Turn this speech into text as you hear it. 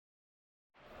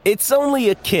It's only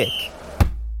a kick,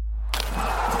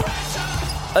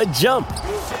 a jump,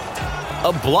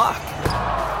 a block.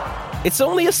 It's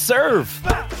only a serve.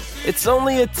 It's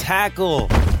only a tackle,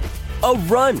 a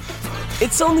run.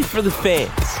 It's only for the fans.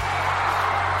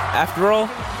 After all,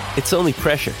 it's only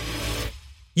pressure.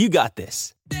 You got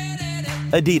this.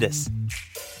 Adidas.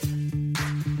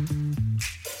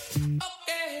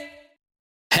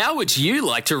 How would you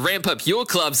like to ramp up your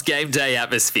club's game day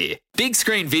atmosphere? Big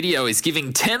Screen Video is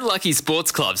giving 10 lucky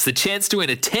sports clubs the chance to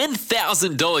win a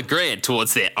 $10,000 grant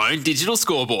towards their own digital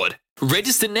scoreboard.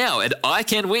 Register now at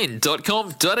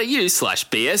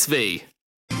iCanWin.com.au/BSV.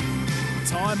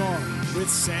 Time on with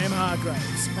Sam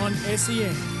Hargraves on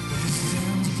SEN.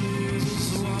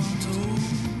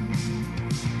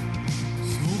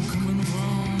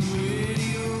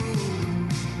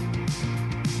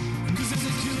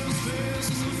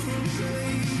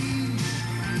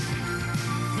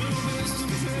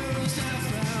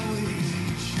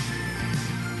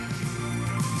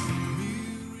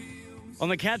 On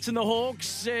the Cats and the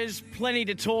Hawks, there's plenty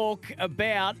to talk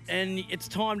about, and it's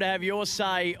time to have your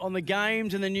say on the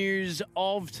games and the news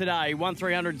of today.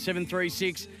 1300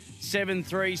 736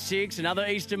 736. Another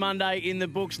Easter Monday in the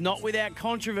books, not without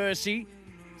controversy.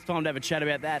 It's time to have a chat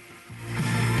about that.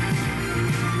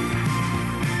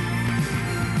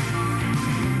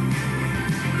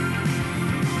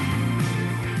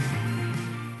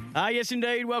 Yes,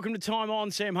 indeed. Welcome to Time On.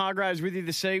 Sam Hargraves with you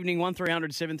this evening.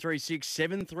 1300 736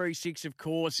 736, of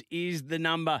course, is the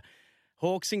number.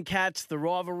 Hawks and Cats, the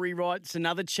rivalry writes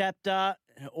another chapter,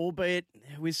 albeit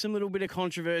with some little bit of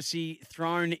controversy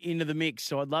thrown into the mix.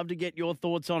 So I'd love to get your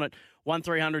thoughts on it.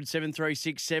 1300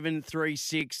 736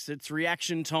 736. It's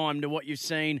reaction time to what you've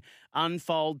seen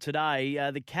unfold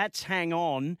today. The Cats hang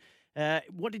on.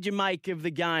 What did you make of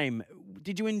the game?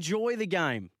 Did you enjoy the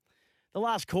game? The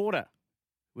last quarter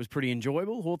was pretty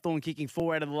enjoyable. Hawthorn kicking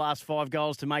 4 out of the last 5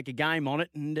 goals to make a game on it.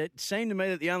 And it seemed to me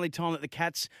that the only time that the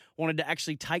Cats wanted to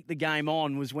actually take the game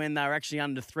on was when they were actually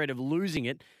under threat of losing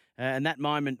it. And that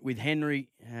moment with Henry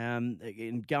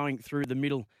going through the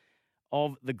middle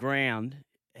of the ground,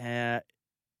 I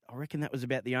reckon that was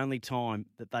about the only time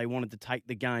that they wanted to take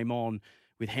the game on,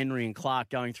 with Henry and Clark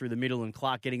going through the middle and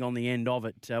Clark getting on the end of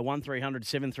it. 1300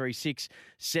 736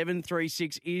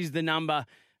 736 is the number.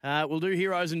 We'll do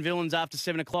heroes and villains after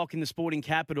 7 o'clock in the Sporting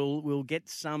Capital. We'll get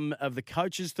some of the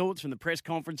coaches' thoughts from the press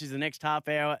conferences the next half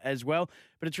hour as well.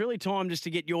 But it's really time just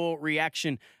to get your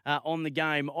reaction on the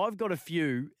game. I've got a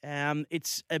few.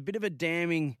 It's a bit of a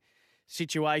damning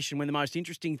situation when the most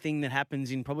interesting thing that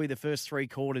happens in probably the first 3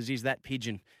 quarters is that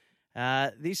pigeon.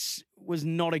 This was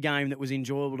not a game that was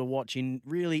enjoyable to watch in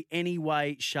really any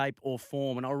way, shape or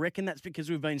form. And I reckon that's because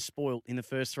we've been spoilt in the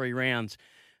first 3 rounds.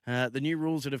 The new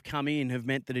rules that have come in have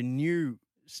meant that a new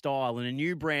style and a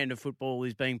new brand of football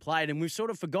is being played, and we've sort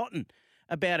of forgotten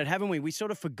about it, haven't we? We sort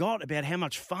of forgot about how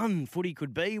much fun footy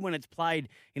could be when it's played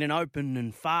in an open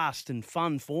and fast and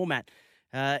fun format.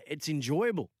 It's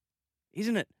enjoyable,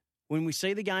 isn't it? When we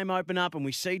see the game open up and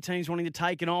we see teams wanting to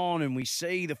take it on and we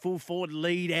see the full forward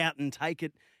lead out and take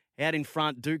it out in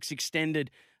front, Dukes extended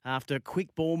after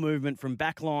quick ball movement from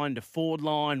back line to forward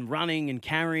line, running and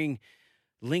carrying,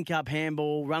 link-up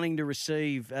handball, running to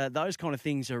receive, those kind of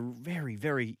things are very,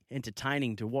 very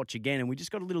entertaining to watch again. And we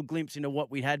just got a little glimpse into what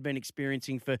we had been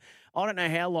experiencing for I don't know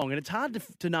how long. And it's hard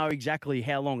to know exactly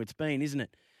how long it's been, isn't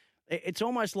it? It's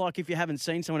almost like if you haven't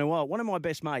seen someone in a while. One of my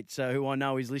best mates, who I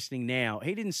know is listening now,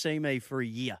 he didn't see me for a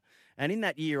year. And in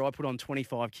that year, I put on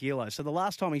 25 kilos. So the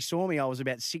last time he saw me, I was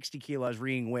about 60 kilos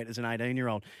wringing wet as an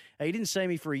 18-year-old. He didn't see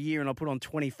me for a year and I put on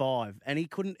 25. And he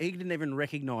didn't even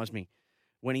recognise me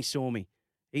when he saw me.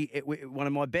 One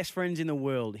of my best friends in the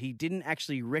world, he didn't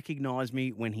actually recognise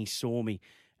me when he saw me.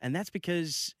 And that's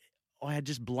because I had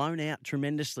just blown out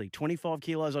tremendously. 25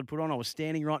 kilos I'd put on. I was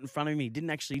standing right in front of him. He didn't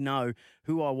actually know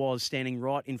who I was standing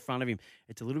right in front of him.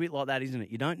 It's a little bit like that, isn't it?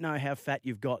 You don't know how fat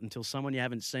you've got until someone you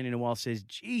haven't seen in a while says,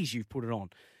 geez, you've put it on.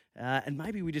 And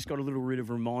maybe we just got a little bit of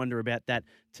a reminder about that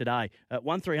today.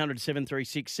 1300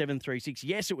 736 736.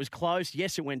 Yes, it was close.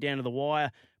 Yes, it went down to the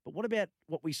wire. But what about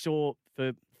what we saw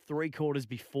for 3 quarters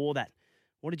before that?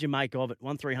 What did you make of it?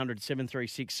 1300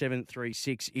 736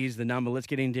 736 is the number. Let's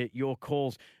get into your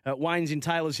calls. Wayne's in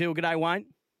Taylor's Hill. G'day, Wayne.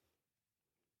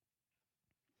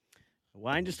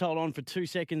 Wayne, just hold on for 2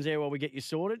 seconds there while we get you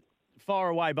sorted. Fire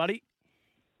away, buddy.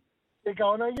 Yeah, go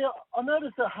on. I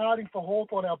noticed that Harding for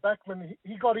Hawthorn, our backman,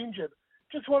 he got injured.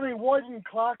 Just wondering, why didn't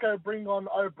Clarko bring on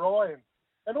O'Brien?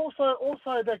 And also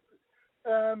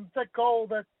that goal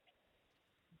that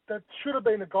should have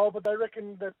been a goal, but they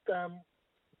reckon that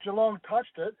Geelong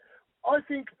touched it. I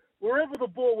think wherever the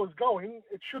ball was going,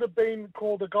 it should have been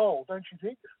called a goal, don't you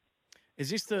think? Is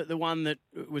this the one that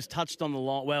was touched on the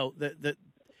line? Well,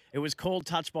 it was called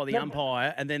touch by the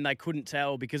umpire, and then they couldn't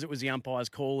tell because it was the umpire's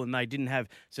call and they didn't have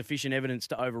sufficient evidence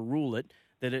to overrule it,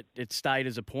 that it stayed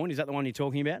as a point. Is that the one you're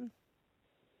talking about?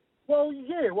 Well,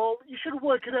 yeah. Well, you should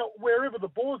work it out wherever the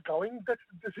ball's going. That's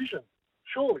the decision,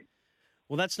 surely.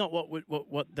 Well, that's not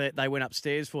what they went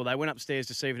upstairs for. They went upstairs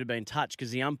to see if it had been touched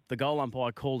because the goal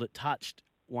umpire called it touched,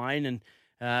 Wayne,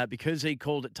 and because he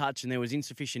called it touch and there was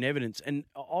insufficient evidence. And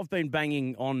I've been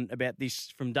banging on about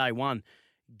this from day one.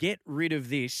 Get rid of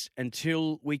this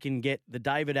until we can get the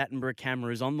David Attenborough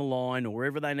cameras on the line or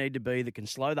wherever they need to be that can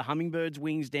slow the hummingbird's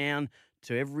wings down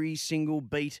to every single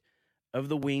beat of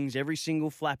the wings, every single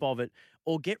flap of it,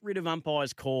 or get rid of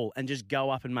umpire's call and just go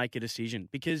up and make a decision.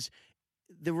 Because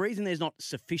the reason there's not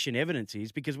sufficient evidence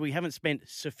is because we haven't spent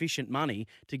sufficient money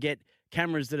to get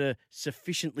cameras that are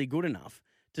sufficiently good enough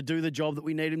to do the job that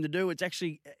we need them to do. It's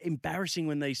actually embarrassing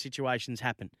when these situations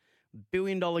happen. $1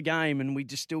 billion game and we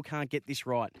just still can't get this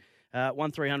right.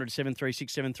 1300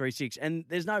 736 736. And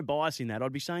there's no bias in that.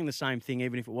 I'd be saying the same thing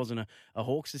even if it wasn't a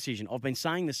Hawks decision. I've been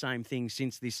saying the same thing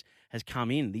since this has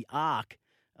come in. The ARC,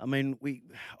 I mean,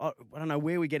 I don't know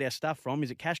where we get our stuff from.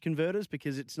 Is it cash converters?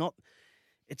 Because it's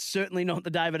certainly not the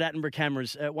David Attenborough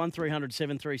cameras. 1300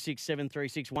 736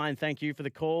 736. Wayne, thank you for the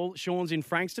call. Sean's in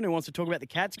Frankston who wants to talk about the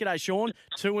Cats. G'day, Sean.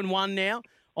 2-1 now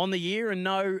on the year and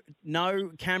no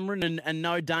Cameron and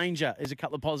no danger is a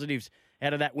couple of positives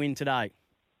out of that win today.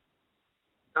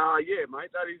 Yeah,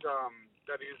 mate, that is a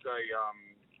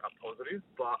positive.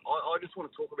 But I just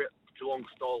want to talk about Geelong's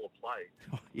style of play.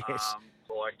 Oh, yes.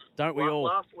 Don't we all?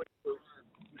 Last week,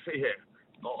 yeah.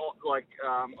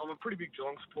 I'm a pretty big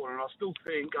Geelong supporter, and I still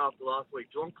think after last week,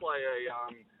 Geelong play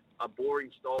a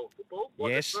boring style of football.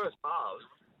 Yes. The first halves,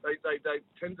 they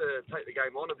tend to take the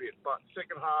game on a bit, but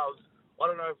second halves, I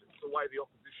don't know if it's the way the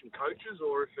opposition coaches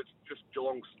or if it's just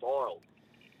Geelong style.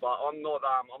 But I'm not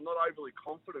overly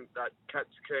confident that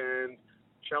Cats can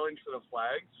challenge for the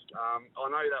flags. I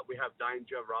know that we have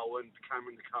Danger, Rowland,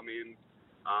 Cameron to come in.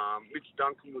 Mitch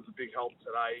Duncan was a big help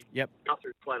today. Yep.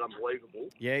 Guthrie played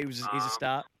unbelievable. Yeah, he's a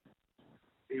start.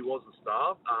 He was a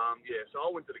star. So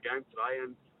I went to the game today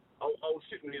and I was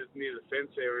sitting near the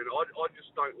fence area and I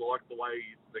just don't like the way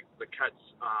the Cats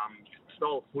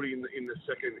style of footy in the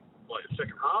second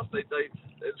half. It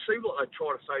seems like they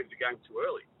try to save the game too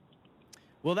early.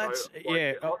 Well, that's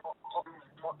I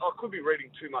could be reading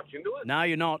too much into it. No,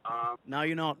 you're not. No,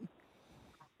 you're not.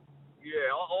 Yeah,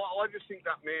 I just think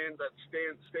that man that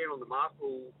stand on the mark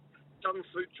doesn't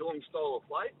suit Geelong's style of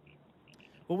play.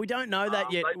 Well, we don't know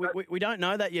that yet. We don't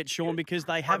know that yet, Sean, because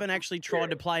they haven't actually tried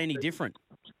to play any different.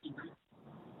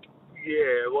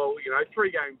 Yeah, well, 3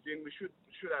 games in, we should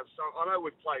have some. I know we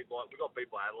got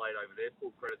beat by Adelaide over there.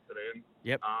 Full credit to them.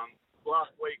 Yep.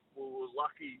 Last week we were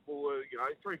lucky. We were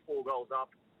 3-4 goals up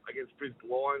against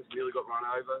Brisbane Lions. Nearly got run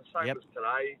over. Same as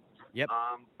today. Yep.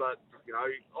 But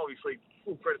obviously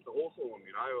full credit to Hawthorn.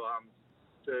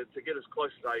 To get as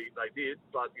close as they did.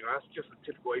 But that's just a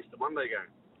typical Easter Monday game.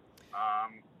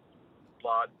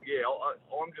 But yeah,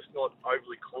 I'm just not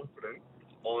overly confident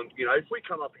on if we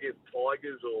come up against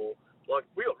Tigers or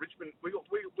we got Richmond, we got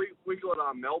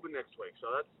Melbourne next week. So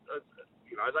that's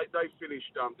they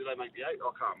finished. Did they make the 8?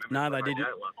 I can't remember. No, they didn't.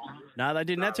 No, they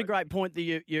didn't. That's a great point that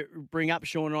you bring up,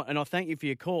 Sean, and I thank you for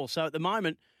your call. So at the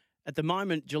moment,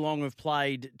 Geelong have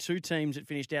played 2 teams that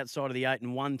finished outside of the 8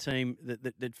 and 1 team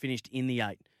that finished in the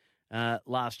 8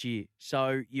 last year.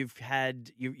 So you've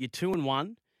had you're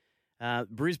 2-1.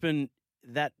 Brisbane,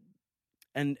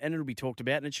 and it'll be talked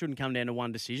about, and it shouldn't come down to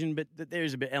one decision, but there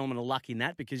is a bit element of luck in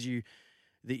that because you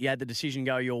had the decision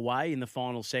go your way in the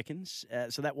final seconds,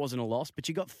 so that wasn't a loss. But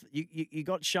you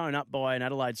got shown up by an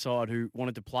Adelaide side who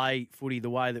wanted to play footy the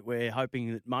way that we're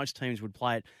hoping that most teams would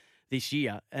play it this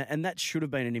year, and that should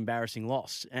have been an embarrassing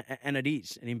loss, and it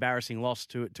is an embarrassing loss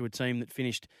to a team that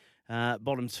finished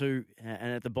bottom 2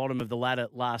 and at the bottom of the ladder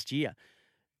last year.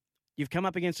 You've come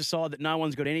up against a side that no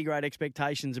one's got any great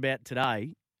expectations about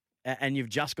today, and you've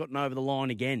just gotten over the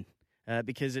line again.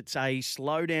 Because it's a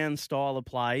slow-down style of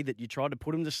play that you try to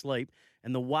put them to sleep,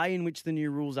 and the way in which the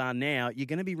new rules are now, you're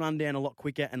going to be run down a lot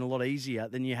quicker and a lot easier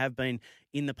than you have been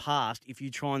in the past if you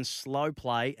try and slow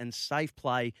play and safe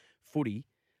play footy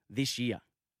this year.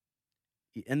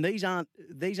 And these aren't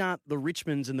the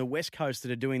Richmonds and the West Coast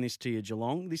that are doing this to you,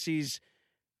 Geelong. This is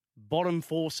bottom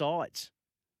 4 sides.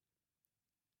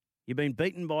 You've been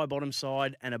beaten by a bottom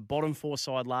side, and a bottom 4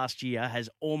 side last year has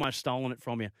almost stolen it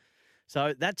from you.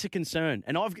 So that's a concern.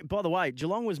 And by the way,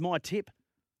 Geelong was my tip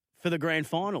for the grand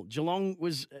final.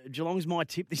 Geelong's my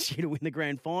tip this year to win the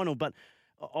grand final. But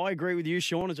I agree with you,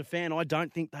 Sean. As a fan, I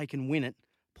don't think they can win it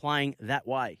playing that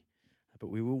way. But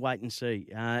we will wait and see.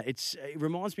 It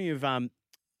reminds me of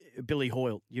Billy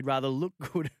Hoyle. You'd rather look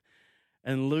good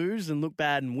and lose than look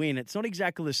bad and win. It's not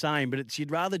exactly the same, but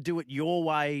you'd rather do it your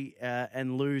way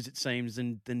and lose, it seems,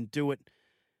 than do it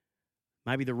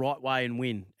maybe the right way and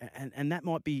win. And that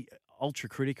might be ultra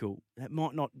critical. That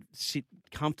might not sit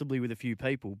comfortably with a few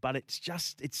people, but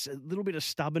it's a little bit of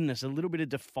stubbornness, a little bit of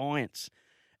defiance.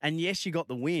 And yes, you got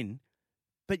the win,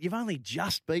 but you've only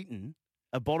just beaten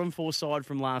a bottom four side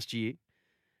from last year.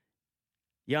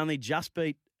 You only just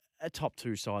beat a top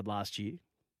two side last year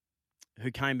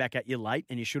who came back at you late,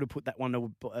 and you should have put that one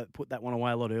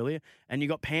away a lot earlier. And you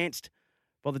got pantsed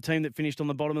by the team that finished on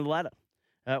the bottom of the ladder.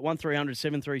 1300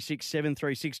 736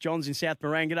 736. John's in South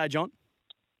Morang. G'day, John.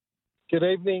 Good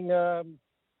evening.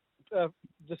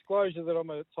 Disclosure that I'm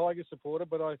a Tiger supporter,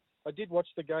 but I did watch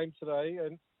the game today,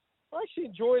 and I actually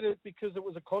enjoyed it because it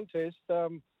was a contest. A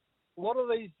lot of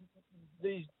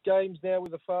these games now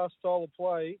with a fast style of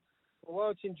play, although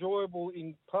it's enjoyable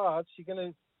in parts, you're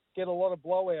going to get a lot of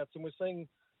blowouts, and we're seeing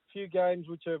a few games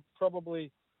which are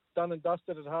probably done and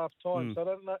dusted at half time. So I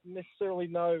don't necessarily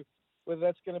know whether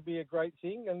that's going to be a great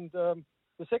thing. And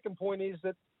the second point is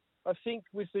that I think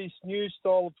with this new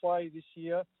style of play this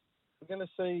year, we're going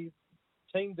to see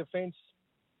team defence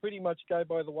pretty much go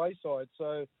by the wayside.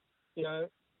 So,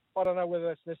 I don't know whether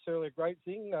that's necessarily a great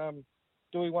thing.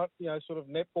 Do we want, sort of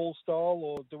netball style,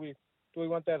 or do we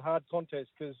want that hard contest?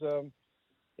 Because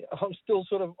I'm still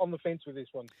sort of on the fence with this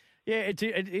one. Yeah, it's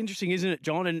interesting, isn't it,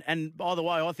 John? And by the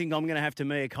way, I think I'm going to have to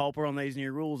mea culpa on these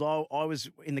new rules. I was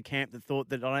in the camp that thought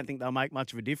that I don't think they'll make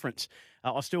much of a difference.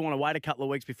 I still want to wait a couple of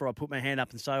weeks before I put my hand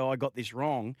up and say, I got this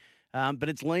wrong. But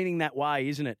it's leaning that way,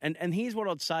 isn't it? And here's what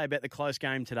I'd say about the close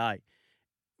game today.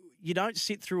 You don't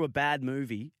sit through a bad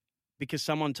movie because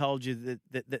someone told you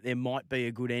that there might be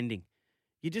a good ending.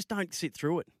 You just don't sit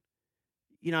through it.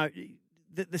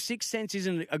 The Sixth Sense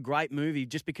isn't a great movie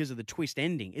just because of the twist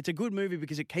ending. It's a good movie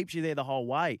because it keeps you there the whole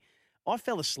way. I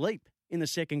fell asleep in the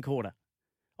second quarter.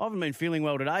 I haven't been feeling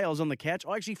well today. I was on the couch.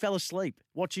 I actually fell asleep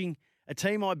watching a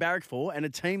team I barracked for and a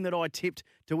team that I tipped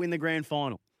to win the grand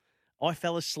final. I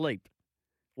fell asleep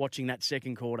watching that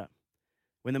second quarter.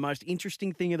 When the most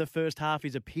interesting thing of the first half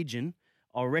is a pigeon,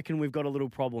 I reckon we've got a little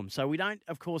problem. So we don't,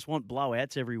 of course, want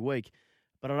blowouts every week.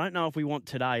 But I don't know if we want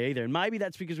today either. And maybe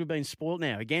that's because we've been spoilt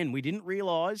now. Again, we didn't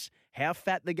realise how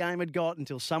fat the game had got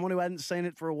until someone who hadn't seen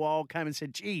it for a while came and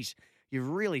said, geez, you've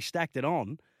really stacked it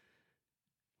on.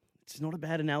 It's not a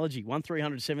bad analogy.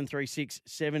 1300 736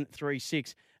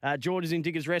 736. George is in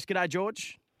Diggers Rest. G'day,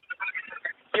 George.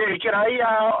 Yeah, g'day.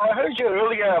 I heard you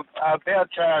earlier about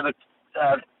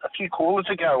a few callers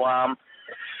ago,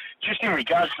 just in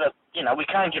regards to, we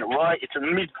can't get it right. It's a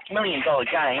 $1 million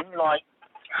game.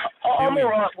 I'm all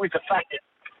right with the fact that,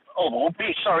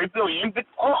 billion, but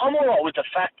I'm all right with the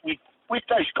fact with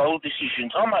those goal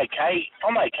decisions. I'm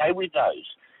okay with those.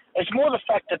 It's more the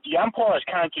fact that the umpires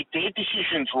can't get their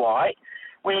decisions right,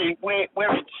 where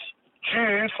it's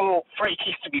due for free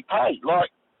kicks to be paid.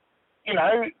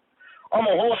 I'm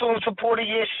a Hawthorn supporter,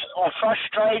 yes. I'm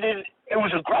frustrated. It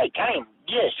was a great game,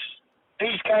 yes.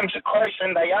 These games are close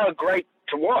and they are great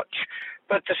to watch.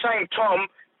 But at the same time,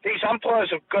 these umpires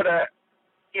have got to,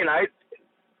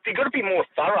 they've got to be more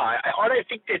thorough. I don't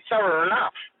think they're thorough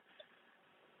enough.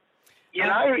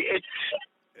 It's...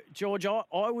 George, I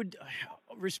would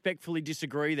respectfully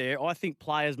disagree there. I think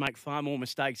players make far more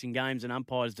mistakes in games than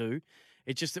umpires do.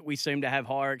 It's just that we seem to have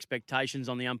higher expectations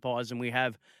on the umpires than we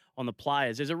have on the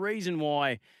players. There's a reason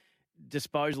why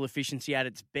disposal efficiency at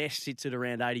its best sits at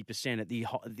around 80% at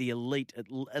the elite.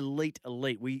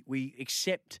 We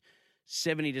accept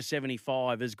 70 to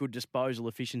 75 as good disposal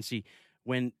efficiency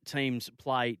when teams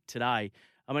play today.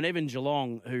 I mean, even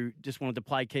Geelong, who just wanted to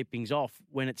play keep things off,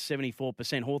 when it's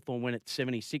 74%, Hawthorn when it's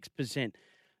 76%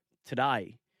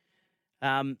 today.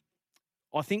 I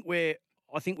think we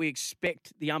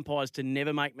expect the umpires to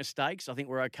never make mistakes. I think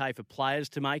we're okay for players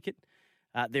to make it.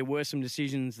 There were some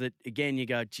decisions that, again, you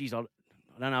go, geez, I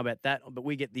don't know about that, but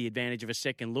we get the advantage of a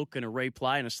second look and a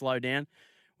replay and a slow down.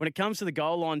 When it comes to the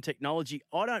goal line technology,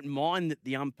 I don't mind that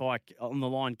the umpire on the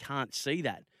line can't see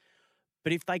that.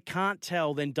 But if they can't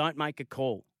tell, then don't make a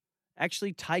call.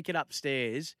 Actually take it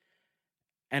upstairs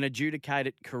and adjudicate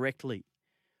it correctly.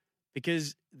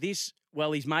 Because he's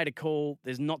made a call,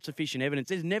 there's not sufficient evidence.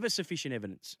 There's never sufficient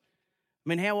evidence. I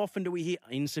mean, how often do we hear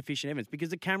insufficient evidence? Because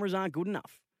the cameras aren't good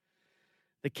enough.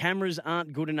 The cameras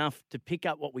aren't good enough to pick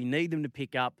up what we need them to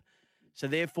pick up. So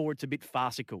therefore, it's a bit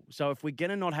farcical. So if we're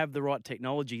going to not have the right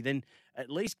technology, then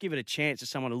at least give it a chance to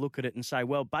someone to look at it and say,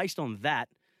 well, based on that,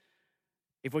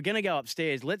 if we're going to go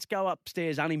upstairs, let's go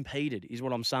upstairs unimpeded, is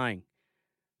what I'm saying.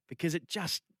 Because it's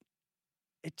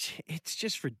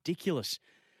just ridiculous.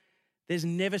 There's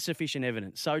never sufficient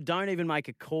evidence. So don't even make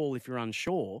a call if you're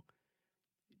unsure.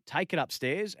 Take it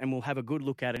upstairs and we'll have a good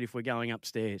look at it if we're going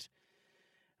upstairs.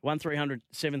 1300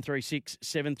 736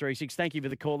 736. Thank you for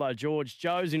the call, though, George.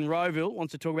 Joe's in Rowville,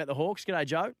 wants to talk about the Hawks. G'day,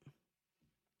 Joe.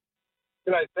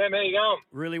 G'day, Sam. How you going?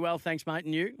 Really well, thanks, mate.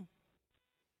 And you?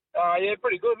 Yeah,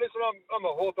 pretty good. Listen, I'm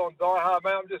a Hawthorn diehard,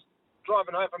 mate. I'm just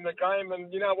driving home from the game,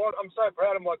 and you know what? I'm so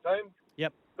proud of my team.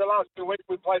 Yep. The last 2 weeks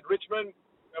we played Richmond,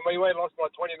 and we went lost by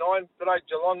 29. Today,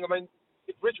 Geelong. I mean,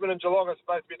 if Richmond and Geelong are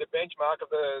supposed to be the benchmark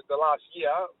of the last year,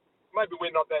 maybe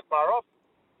we're not that far off.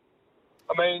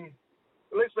 I mean,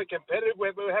 at least we're competitive.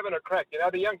 We're having a crack. You know,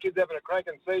 the young kids having a crack,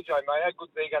 and CJ, mate, how good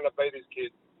are you going to be, this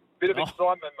kid? Bit of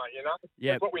excitement, mate, you know?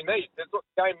 Yep. That's what we need. That's what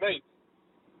the game needs.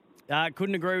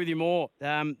 Couldn't agree with you more.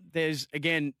 There's,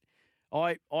 again,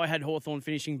 I had Hawthorn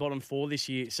finishing bottom 4 this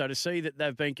year, so to see that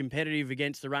they've been competitive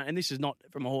against the run, and this is not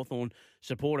from a Hawthorn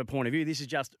supporter point of view, this is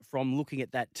just from looking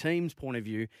at that team's point of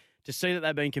view, to see that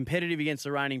they've been competitive against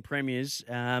the reigning premiers.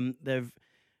 They've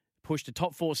pushed a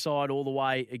top 4 side all the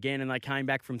way again, and they came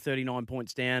back from 39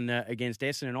 points down against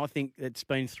Essendon. I think it's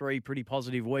been 3 pretty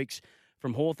positive weeks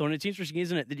from Hawthorn. It's interesting,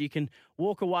 isn't it, that you can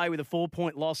walk away with a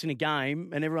 4-point loss in a game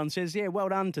and everyone says, yeah, well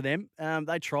done to them.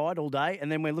 They tried all day.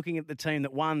 And then we're looking at the team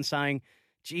that won saying,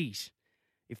 geez,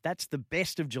 if that's the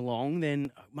best of Geelong,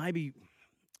 then maybe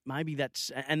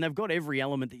that's... And they've got every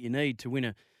element that you need to win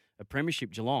a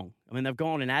premiership, Geelong. I mean, they've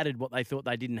gone and added what they thought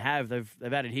they didn't have.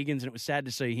 They've added Higgins, and it was sad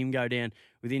to see him go down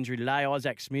with injury today.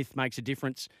 Isaac Smith makes a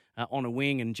difference on a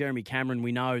wing, and Jeremy Cameron,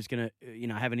 we know, is going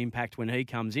to have an impact when he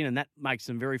comes in, and that makes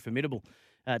them very formidable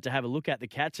to have a look at, the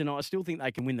Cats. And I still think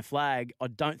they can win the flag. I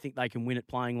don't think they can win it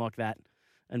playing like that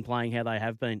and playing how they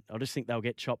have been. I just think they'll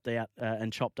get chopped out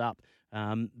and chopped up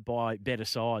by better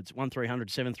sides. 1300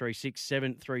 736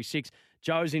 736.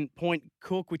 Joe's in Point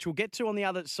Cook, which we'll get to on the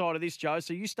other side of this, Joe.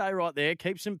 So you stay right there,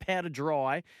 keep some powder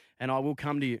dry, and I will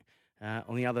come to you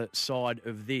on the other side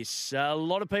of this. A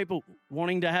lot of people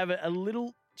wanting to have a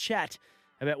little chat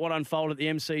about what unfolded at the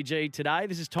MCG today.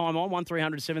 This is Time On.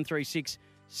 1300 736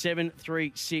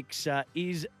 736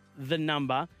 is the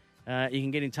number. You can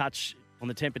get in touch on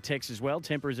the Temper text as well.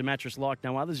 Temper is a mattress like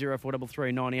no other.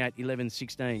 0433 98 11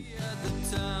 16.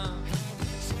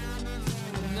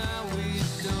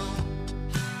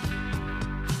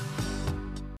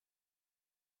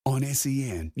 On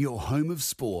SEN, your home of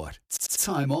sport.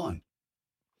 Time On.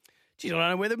 Geez, I don't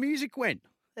know where the music went.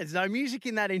 There's no music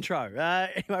in that intro.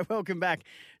 Anyway, welcome back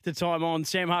to Time On.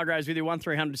 Sam Hargraves with you,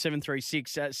 1300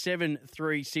 736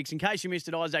 736. In case you missed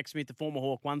it, Isaac Smith, the former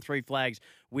Hawk, won 3 flags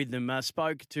with them.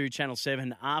 Spoke to Channel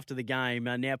 7 after the game,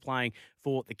 now playing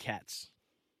for the Cats.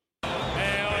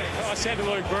 I said to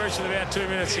Luke Bruce with about 2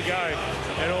 minutes to go,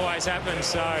 it always happens.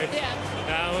 So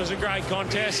it was a great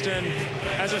contest, and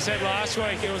as I said last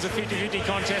week, it was a 50-50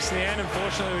 contest in the end.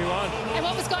 Unfortunately, we won. And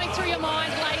what was going through your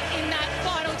mind late in that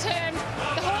final term?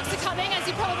 The Hawks are coming, as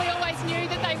you probably always knew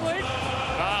that they would.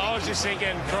 I was just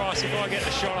thinking, Christ, if I get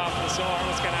the shot after the siren,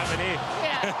 what's going to happen here?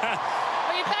 Yeah.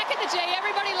 Well, you're back at the G.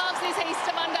 Everybody loves this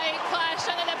Easter Monday clash.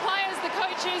 I know the players, the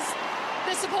coaches,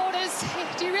 the supporters.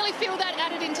 Do you really feel that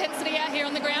added intensity out here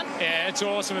on the ground? Yeah, it's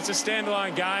awesome. It's a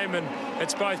standalone game, and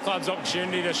it's both clubs'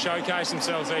 opportunity to showcase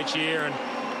themselves each year, and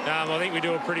I think we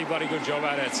do a pretty bloody good job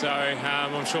at it. So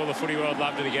I'm sure the footy world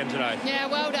loved it again today. Yeah,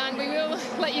 well done. We will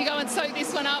let you go and soak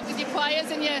this one up with your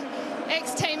players and your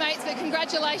ex-teammates, but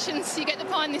congratulations. You get the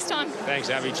pine this time. Thanks,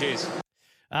 Abby. Cheers.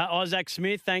 Isaac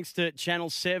Smith, thanks to Channel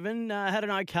 7, had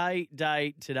an okay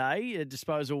day today,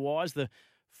 disposal-wise. The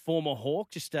former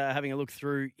Hawk, just having a look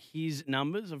through his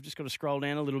numbers. I've just got to scroll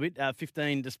down a little bit.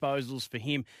 15 disposals for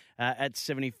him at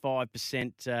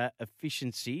 75%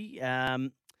 efficiency.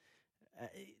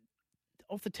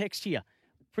 Off the text here,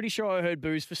 pretty sure I heard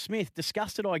boos for Smith.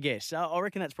 Disgusted, I guess. I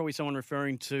reckon that's probably someone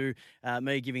referring to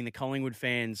me giving the Collingwood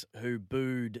fans who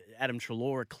booed Adam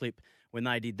Treloar a clip when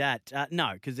they did that.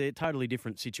 No, because they're totally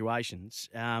different situations.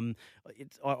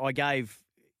 I gave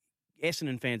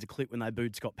Essendon fans a clip when they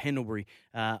booed Scott Pendlebury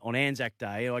on Anzac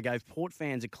Day. I gave Port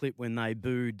fans a clip when they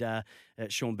booed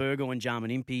Sean Burgoyne, Jarman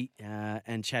Impey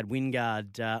and Chad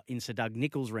Wingard in Sir Doug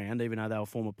Nicholls' round, even though they were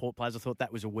former Port players. I thought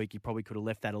that was a week. You probably could have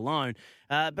left that alone.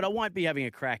 But I won't be having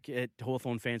a crack at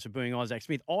Hawthorn fans for booing Isaac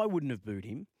Smith. I wouldn't have booed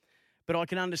him. But I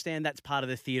can understand that's part of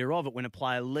the theatre of it. When a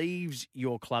player leaves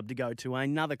your club to go to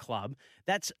another club,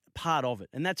 that's part of it,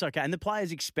 and that's okay. And the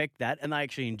players expect that, and they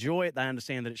actually enjoy it. They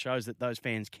understand that it shows that those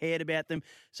fans cared about them.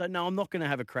 So, no, I'm not going to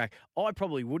have a crack. I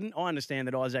probably wouldn't. I understand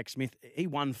that Isaac Smith, he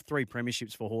won 3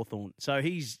 premierships for Hawthorn. So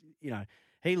he's,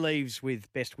 he leaves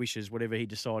with best wishes, whatever he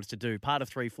decides to do. Part of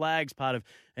Three Flags, part of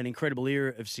an incredible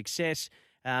era of success.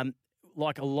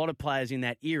 Like a lot of players in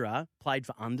that era, played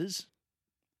for unders.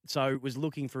 So was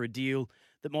looking for a deal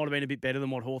that might have been a bit better than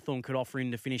what Hawthorn could offer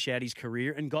him to finish out his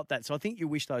career, and got that. So I think you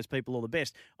wish those people all the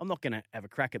best. I'm not going to have a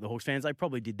crack at the Hawks fans. They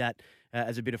probably did that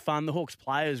as a bit of fun. The Hawks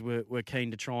players were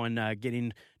keen to try and get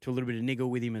into a little bit of niggle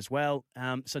with him as well.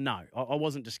 So no, I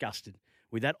wasn't disgusted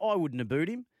with that. I wouldn't have booed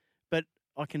him, but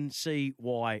I can see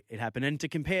why it happened. And to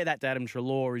compare that to Adam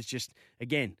Treloar is just,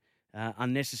 again,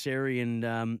 unnecessary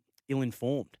and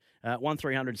ill-informed.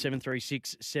 1300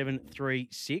 736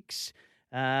 736.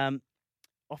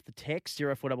 Off the text,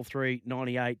 0433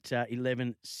 98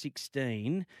 11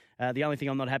 16. The only thing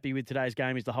I'm not happy with today's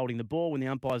game is the holding the ball when the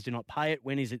umpires do not pay it.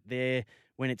 When is it there?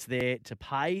 When it's there to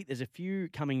pay? There's a few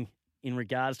coming in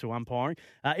regards to umpiring.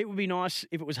 It would be nice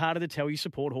if it was harder to tell you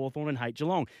support Hawthorn and hate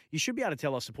Geelong. You should be able to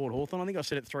tell I support Hawthorn. I think I've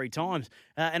said it 3 times.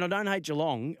 And I don't hate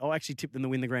Geelong. I actually tipped them to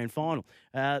win the grand final.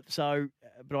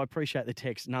 But I appreciate the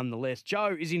text nonetheless.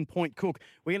 Joe is in Point Cook.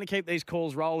 We're going to keep these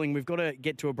calls rolling. We've got to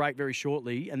get to a break very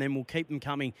shortly, and then we'll keep them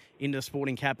coming into the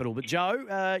sporting capital. But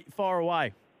Joe, fire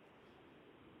away.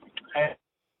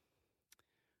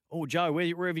 Oh, Joe,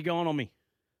 where have you gone on me?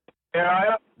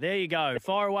 Yeah, there you go.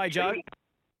 Fire away, Joe.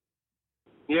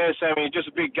 Yeah, Sammy, just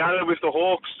a bit gutted with the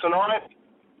Hawks tonight.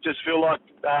 Just feel like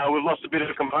we've lost a bit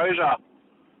of composure.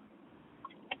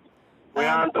 We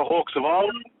aren't the Hawks of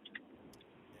old,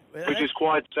 which is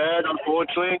quite sad,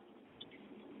 unfortunately.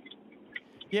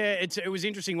 Yeah, it was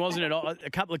interesting, wasn't it? A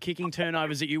couple of kicking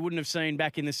turnovers that you wouldn't have seen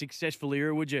back in the successful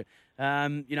era, would you?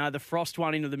 The Frost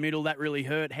one into the middle, that really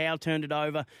hurt. Howe turned it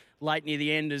over late near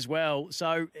the end as well.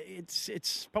 So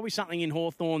it's probably something in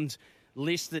Hawthorn's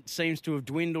list that seems to have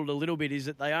dwindled a little bit, is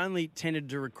that they only tended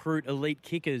to recruit elite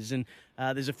kickers, and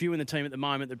there's a few in the team at the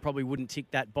moment that probably wouldn't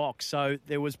tick that box. So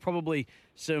there was probably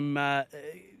some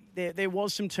there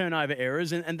was some turnover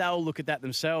errors, and they'll look at that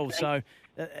themselves. So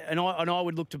and I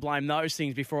would look to blame those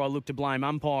things before I look to blame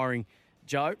umpiring.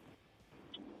 Joe?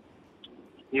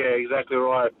 Yeah, exactly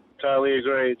right. Totally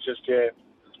agree. It's just,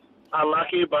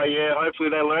 unlucky, but hopefully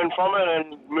they learn from it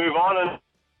and move on, and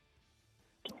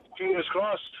fingers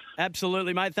crossed.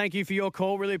 Absolutely, mate. Thank you for your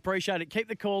call. Really appreciate it. Keep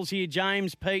the calls here.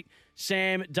 James, Pete,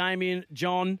 Sam, Damien,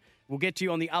 John. We'll get to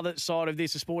you on the other side of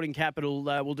this. The Sporting Capital,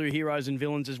 we'll do heroes and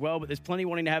villains as well, but there's plenty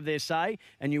wanting to have their say,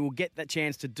 and you will get that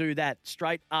chance to do that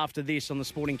straight after this on the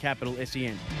Sporting Capital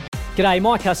SEN. G'day,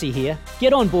 Mike Hussey here.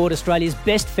 Get on board Australia's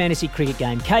best fantasy cricket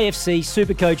game, KFC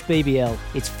Supercoach BBL.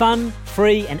 It's fun,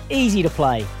 free and easy to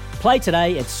play. Play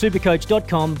today at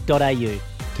supercoach.com.au.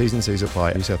 T's and C's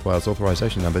apply. New South Wales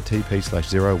authorisation number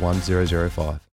TP/01005.